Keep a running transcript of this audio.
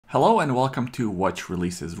Hello and welcome to Watch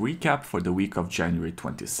Releases Recap for the week of January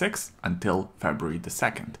 26th until February the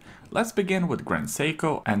 2nd. Let's begin with Grand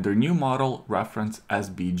Seiko and their new model reference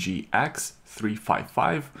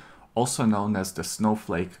SBGX355, also known as the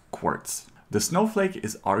Snowflake Quartz. The Snowflake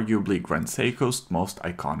is arguably Grand Seiko's most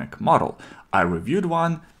iconic model. I reviewed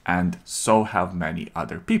one and so have many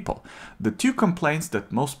other people. The two complaints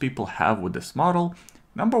that most people have with this model: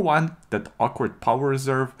 number one, that awkward power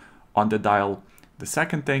reserve on the dial. The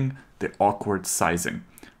second thing, the awkward sizing.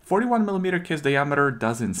 41mm case diameter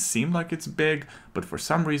doesn't seem like it's big, but for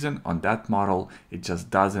some reason on that model, it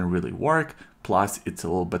just doesn't really work. Plus, it's a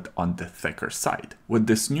little bit on the thicker side. With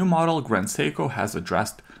this new model, Grand Seiko has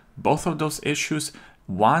addressed both of those issues,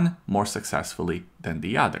 one more successfully than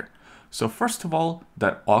the other. So first of all,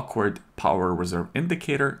 that awkward power reserve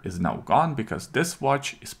indicator is now gone because this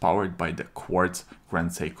watch is powered by the Quartz Grand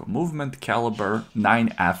Seiko movement caliber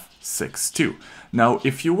 9F62. Now,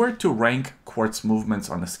 if you were to rank Quartz movements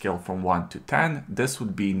on a scale from 1 to 10, this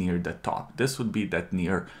would be near the top. This would be that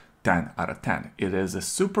near 10 out of 10. It is a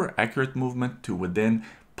super accurate movement to within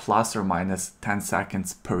plus or minus 10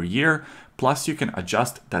 seconds per year. Plus you can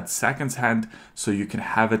adjust that seconds hand so you can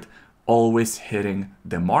have it always hitting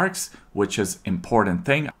the marks, which is important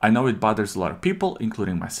thing. I know it bothers a lot of people,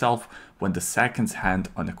 including myself, when the seconds hand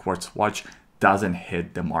on a Quartz watch doesn't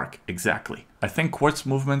hit the mark exactly. I think Quartz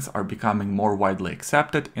movements are becoming more widely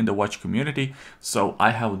accepted in the watch community, so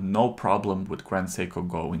I have no problem with Grand Seiko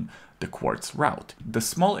going the Quartz route. The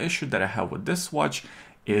small issue that I have with this watch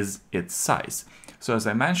is its size. So as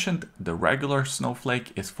I mentioned, the regular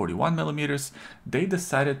Snowflake is 41mm. They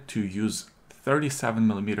decided to use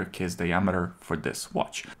 37mm case diameter for this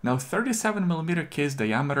watch. Now 37mm case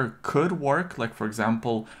diameter could work, like for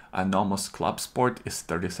example, a Nomos Club Sport is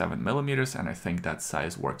 37mm and I think that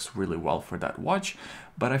size works really well for that watch.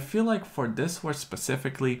 But I feel like for this watch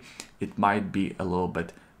specifically, it might be a little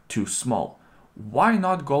bit too small. Why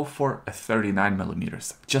not go for a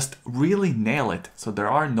 39mm? Just really nail it so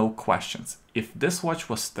there are no questions. If this watch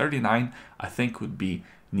was 39, I think would be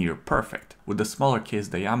near perfect. With the smaller case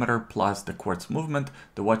diameter plus the Quartz movement,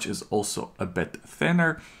 the watch is also a bit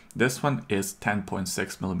thinner. This one is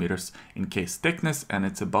 10.6mm in case thickness and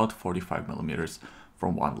it's about 45mm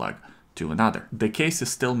from one leg to another. The case is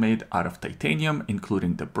still made out of titanium,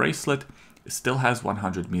 including the bracelet. It still has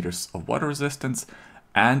 100 meters of water resistance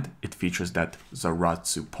and it features that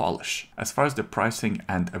Zaratsu polish. As far as the pricing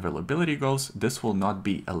and availability goes, this will not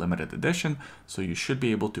be a limited edition, so you should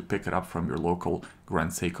be able to pick it up from your local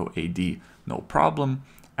Grand Seiko AD no problem,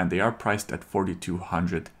 and they are priced at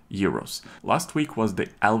 4,200 euros. Last week was the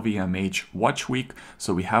LVMH watch week,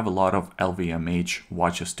 so we have a lot of LVMH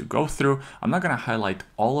watches to go through. I'm not going to highlight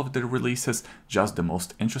all of the releases, just the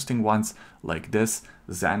most interesting ones, like this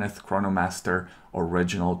Zenith Chronomaster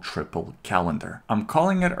original triple calendar. I'm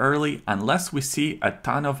calling it early unless we see a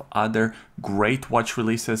ton of other great watch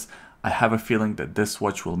releases. I have a feeling that this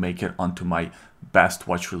watch will make it onto my best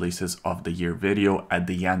watch releases of the year video at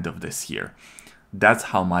the end of this year. That's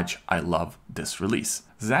how much I love this release.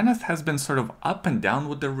 Zenith has been sort of up and down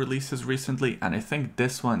with their releases recently, and I think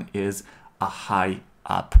this one is a high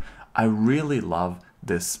up. I really love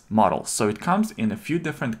this model. So it comes in a few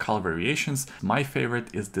different color variations. My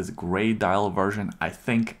favorite is this gray dial version. I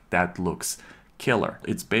think that looks killer.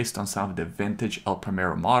 It's based on some of the vintage El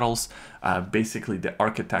Primero models. Basically, the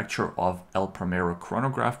architecture of El Primero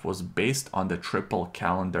Chronograph was based on the triple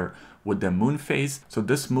calendar with the moon phase. So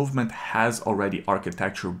this movement has already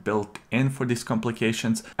architecture built in for these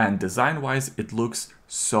complications, and design-wise, it looks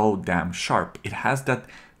so damn sharp. It has that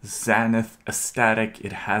Zenith aesthetic.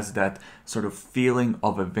 It has that sort of feeling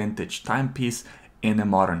of a vintage timepiece in a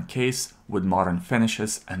modern case with modern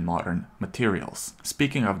finishes and modern materials.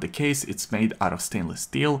 Speaking of the case, it's made out of stainless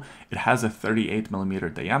steel. It has a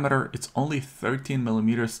 38mm diameter. It's only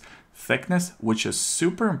 13mm thickness, which is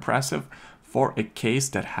super impressive for a case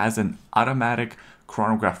that has an automatic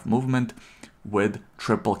chronograph movement with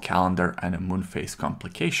triple calendar and a moon phase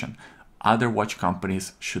complication. Other watch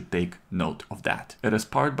companies should take note of that. It is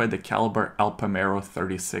powered by the caliber El Primero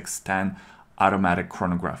 3610 automatic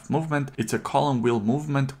chronograph movement. It's a column wheel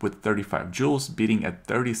movement with 35 joules beating at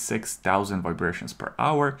 36,000 vibrations per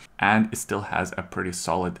hour, and it still has a pretty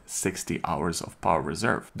solid 60 hours of power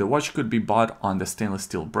reserve. The watch could be bought on the stainless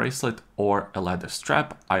steel bracelet or a leather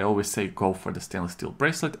strap. I always say go for the stainless steel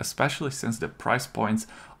bracelet, especially since the price points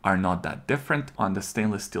are not that different. On the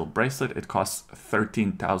stainless steel bracelet, it costs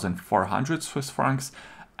 13,400 Swiss francs,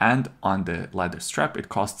 and on the leather strap, it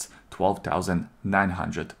costs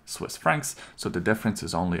 12,900 Swiss francs. So the difference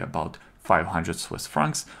is only about 500 Swiss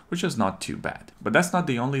francs, which is not too bad. But that's not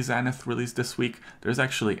the only Zenith release this week. There's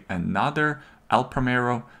actually another El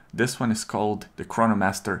Primero. This one is called the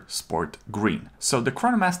Chronomaster Sport Green. So the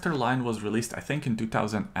Chronomaster line was released, I think, in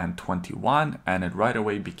 2021, and it right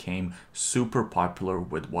away became super popular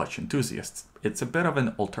with watch enthusiasts. It's a bit of an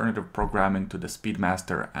alternative programming to the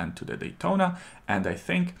Speedmaster and to the Daytona, and I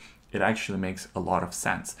think it actually makes a lot of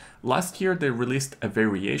sense. Last year, they released a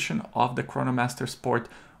variation of the Chronomaster Sport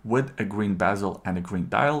with a green bezel and a green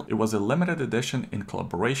dial. It was a limited edition in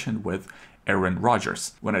collaboration with Aaron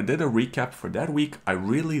Rodgers. When I did a recap for that week, I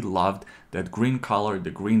really loved that green color, the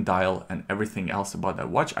green dial, and everything else about that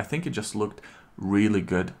watch. I think it just looked really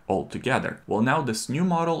good altogether. Well, now this new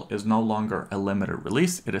model is no longer a limited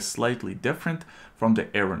release. It is slightly different from the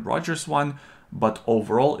Aaron Rodgers one, but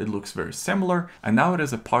overall it looks very similar, and now it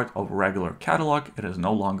is a part of a regular catalog. It is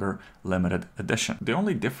no longer limited edition. The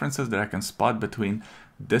only differences that I can spot between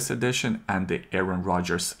this edition and the Aaron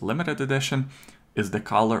Rodgers limited edition is the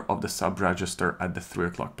color of the sub-register at the 3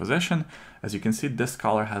 o'clock position. As you can see, this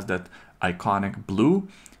color has that iconic blue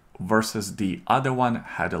versus the other one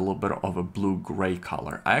had a little bit of a blue-gray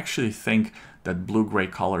color. I actually think that blue-gray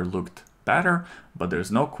color looked better, but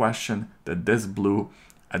there's no question that this blue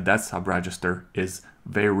at that sub-register is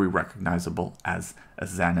very recognizable as a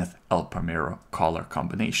Zenith El Primero color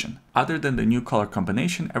combination. Other than the new color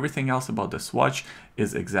combination, everything else about this watch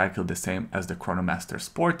is exactly the same as the Chronomaster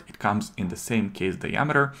Sport. It comes in the same case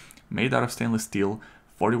diameter, made out of stainless steel,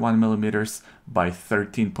 41 millimeters by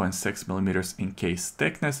 13.6 millimeters in case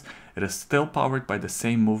thickness. It is still powered by the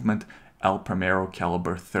same movement El Primero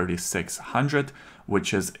caliber 3600,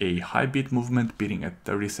 which is a high beat movement beating at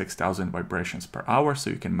 36,000 vibrations per hour, so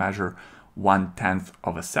you can measure 1/10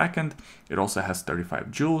 of a second. It also has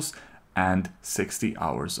 35 joules and 60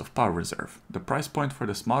 hours of power reserve. The price point for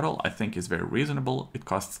this model I think is very reasonable. It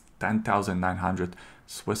costs 10,900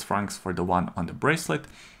 Swiss francs for the one on the bracelet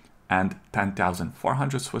and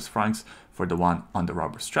 10,400 Swiss francs for the one on the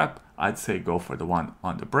rubber strap. I'd say go for the one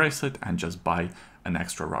on the bracelet and just buy an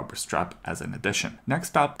extra rubber strap as an addition.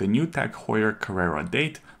 Next up, the new Tag Heuer Carrera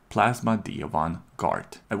date Plasma Diavon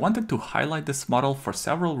Guard. I wanted to highlight this model for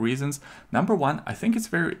several reasons. Number one, I think it's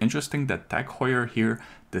very interesting that Tag Heuer here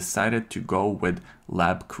decided to go with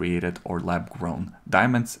lab created or lab grown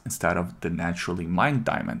diamonds instead of the naturally mined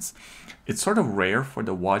diamonds. It's sort of rare for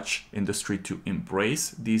the watch industry to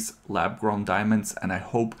embrace these lab grown diamonds, and I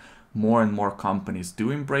hope more and more companies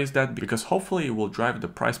do embrace that, because hopefully it will drive the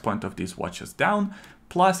price point of these watches down.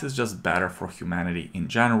 Plus, it's just better for humanity in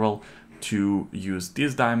general to use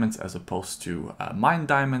these diamonds as opposed to mined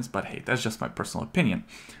diamonds, but hey, that's just my personal opinion.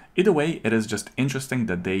 Either way, it is just interesting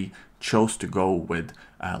that they chose to go with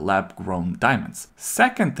lab-grown diamonds.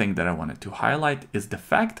 Second thing that I wanted to highlight is the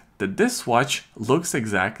fact that this watch looks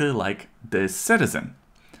exactly like the Citizen,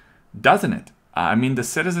 doesn't it? I mean, the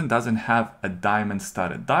Citizen doesn't have a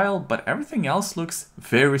diamond-studded dial, but everything else looks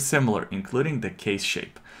very similar, including the case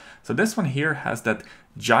shape. So this one here has that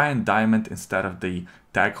giant diamond instead of the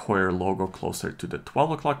Tag Heuer logo closer to the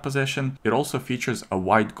 12 o'clock position. It also features a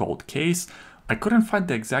white gold case. I couldn't find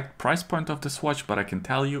the exact price point of this watch, but I can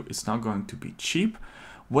tell you it's not going to be cheap.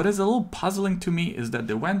 What is a little puzzling to me is that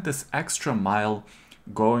they went this extra mile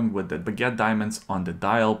going with the baguette diamonds on the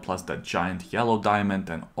dial plus that giant yellow diamond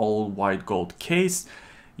and all white gold case,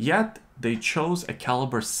 yet they chose a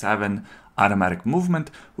caliber 7 automatic movement,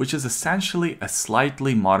 which is essentially a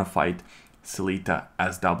slightly modified Sellita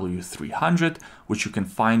SW300, which you can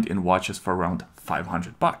find in watches for around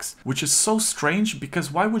 500 bucks, which is so strange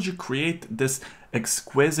because why would you create this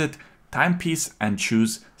exquisite timepiece and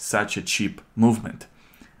choose such a cheap movement?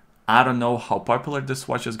 I don't know how popular this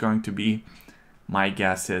watch is going to be. My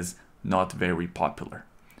guess is not very popular.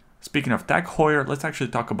 Speaking of Tag Heuer, let's actually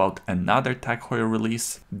talk about another Tag Heuer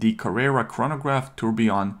release, the Carrera Chronograph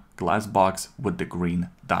Tourbillon Glassbox with the green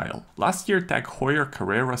dial. Last year, Tag Heuer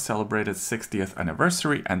Carrera celebrated 60th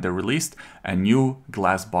anniversary and they released a new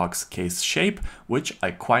Glassbox case shape, which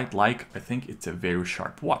I quite like. I think it's a very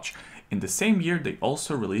sharp watch. In the same year, they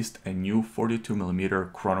also released a new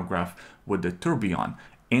 42mm chronograph with the Tourbillon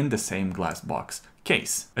in the same Glassbox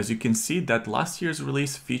case. As you can see, that last year's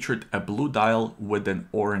release featured a blue dial with an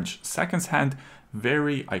orange seconds hand,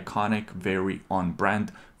 very iconic, very on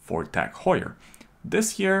brand for Tag Heuer.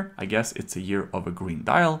 This year, I guess it's a year of a green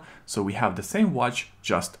dial, so we have the same watch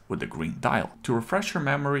just with the green dial. To refresh your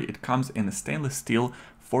memory, it comes in a stainless steel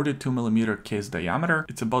 42mm case diameter.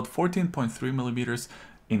 It's about 14.3 millimeters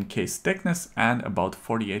in case thickness and about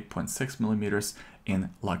 48.6 millimeters in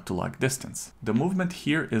lug-to-lug distance. The movement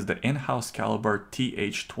here is the in-house caliber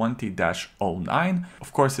TH20-09.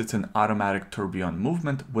 Of course, it's an automatic tourbillon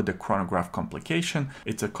movement with the chronograph complication.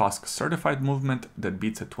 It's a COSC certified movement that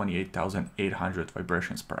beats at 28,800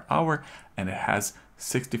 vibrations per hour, and it has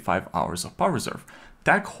 65 hours of power reserve.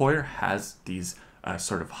 TAG Heuer has these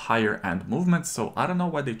sort of higher end movements, so I don't know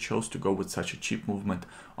why they chose to go with such a cheap movement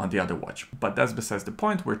on the other watch. But that's besides the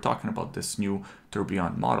point. We're talking about this new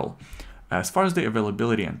tourbillon model. As far as the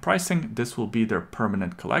availability and pricing, this will be their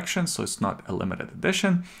permanent collection, so it's not a limited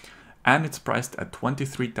edition, and it's priced at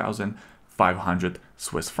 23,500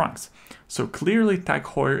 Swiss francs. So clearly TAG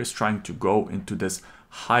Heuer is trying to go into this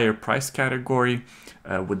higher price category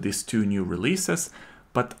with these two new releases,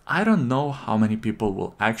 but I don't know how many people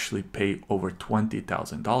will actually pay over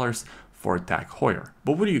 $20,000 for a TAG Heuer.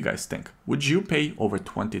 But what do you guys think? Would you pay over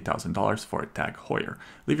 $20,000 for a TAG Heuer?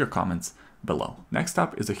 Leave your comments below. Next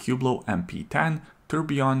up is a Hublot MP10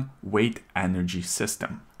 Tourbillon weight energy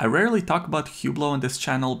system. I rarely talk about Hublot on this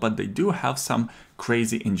channel, but they do have some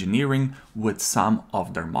crazy engineering with some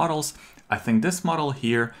of their models. I think this model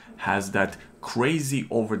here has that crazy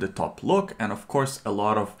over-the-top look, and of course a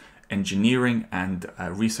lot of engineering and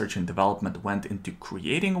research and development went into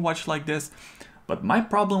creating a watch like this. But my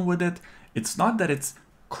problem with it, it's not that it's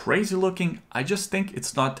crazy looking, I just think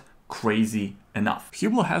it's not crazy enough.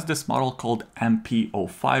 Hublot has this model called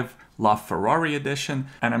MP05 La Ferrari edition,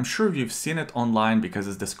 and I'm sure you've seen it online because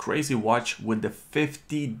it's this crazy watch with the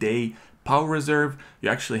 50-day power reserve. You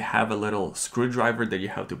actually have a little screwdriver that you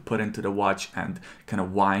have to put into the watch and kind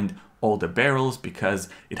of wind all the barrels because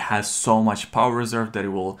it has so much power reserve that it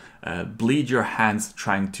will bleed your hands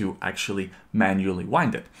trying to actually manually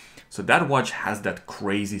wind it. So that watch has that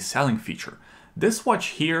crazy selling feature. This watch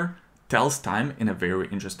here tells time in a very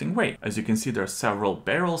interesting way. As you can see, there are several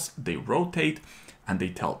barrels, they rotate and they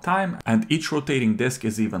tell time, and each rotating disc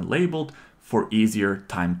is even labeled for easier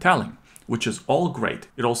time telling, which is all great.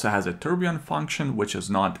 It also has a tourbillon function, which is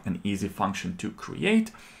not an easy function to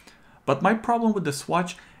create. But my problem with this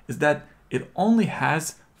watch is that it only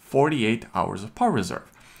has 48 hours of power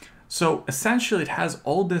reserve. So essentially it has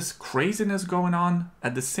all this craziness going on,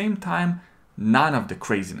 at the same time, none of the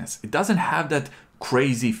craziness. It doesn't have that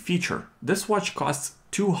crazy feature. This watch costs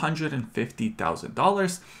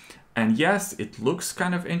 $250,000, and yes, it looks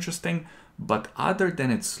kind of interesting, but other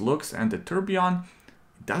than its looks and the tourbillon,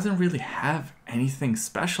 it doesn't really have anything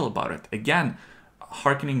special about it. Again,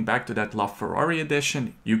 harkening back to that La Ferrari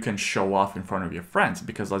edition, you can show off in front of your friends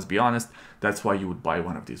because, let's be honest, that's why you would buy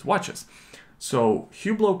one of these watches. So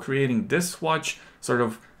Hublot creating this watch, sort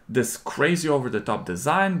of this crazy over-the-top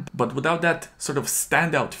design, but without that sort of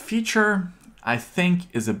standout feature, I think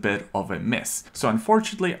is a bit of a miss. So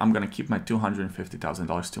unfortunately, I'm gonna keep my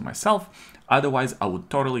 $250,000 to myself. Otherwise, I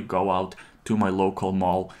would totally go out to my local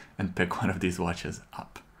mall and pick one of these watches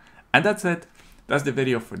up. And that's it. That's the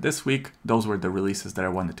video for this week. Those were the releases that I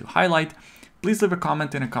wanted to highlight. Please leave a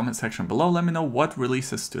comment in the comment section below. Let me know what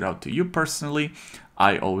releases stood out to you personally.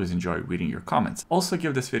 I always enjoy reading your comments. Also,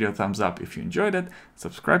 give this video a thumbs up if you enjoyed it.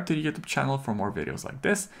 Subscribe to the YouTube channel for more videos like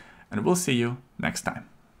this, and we'll see you next time.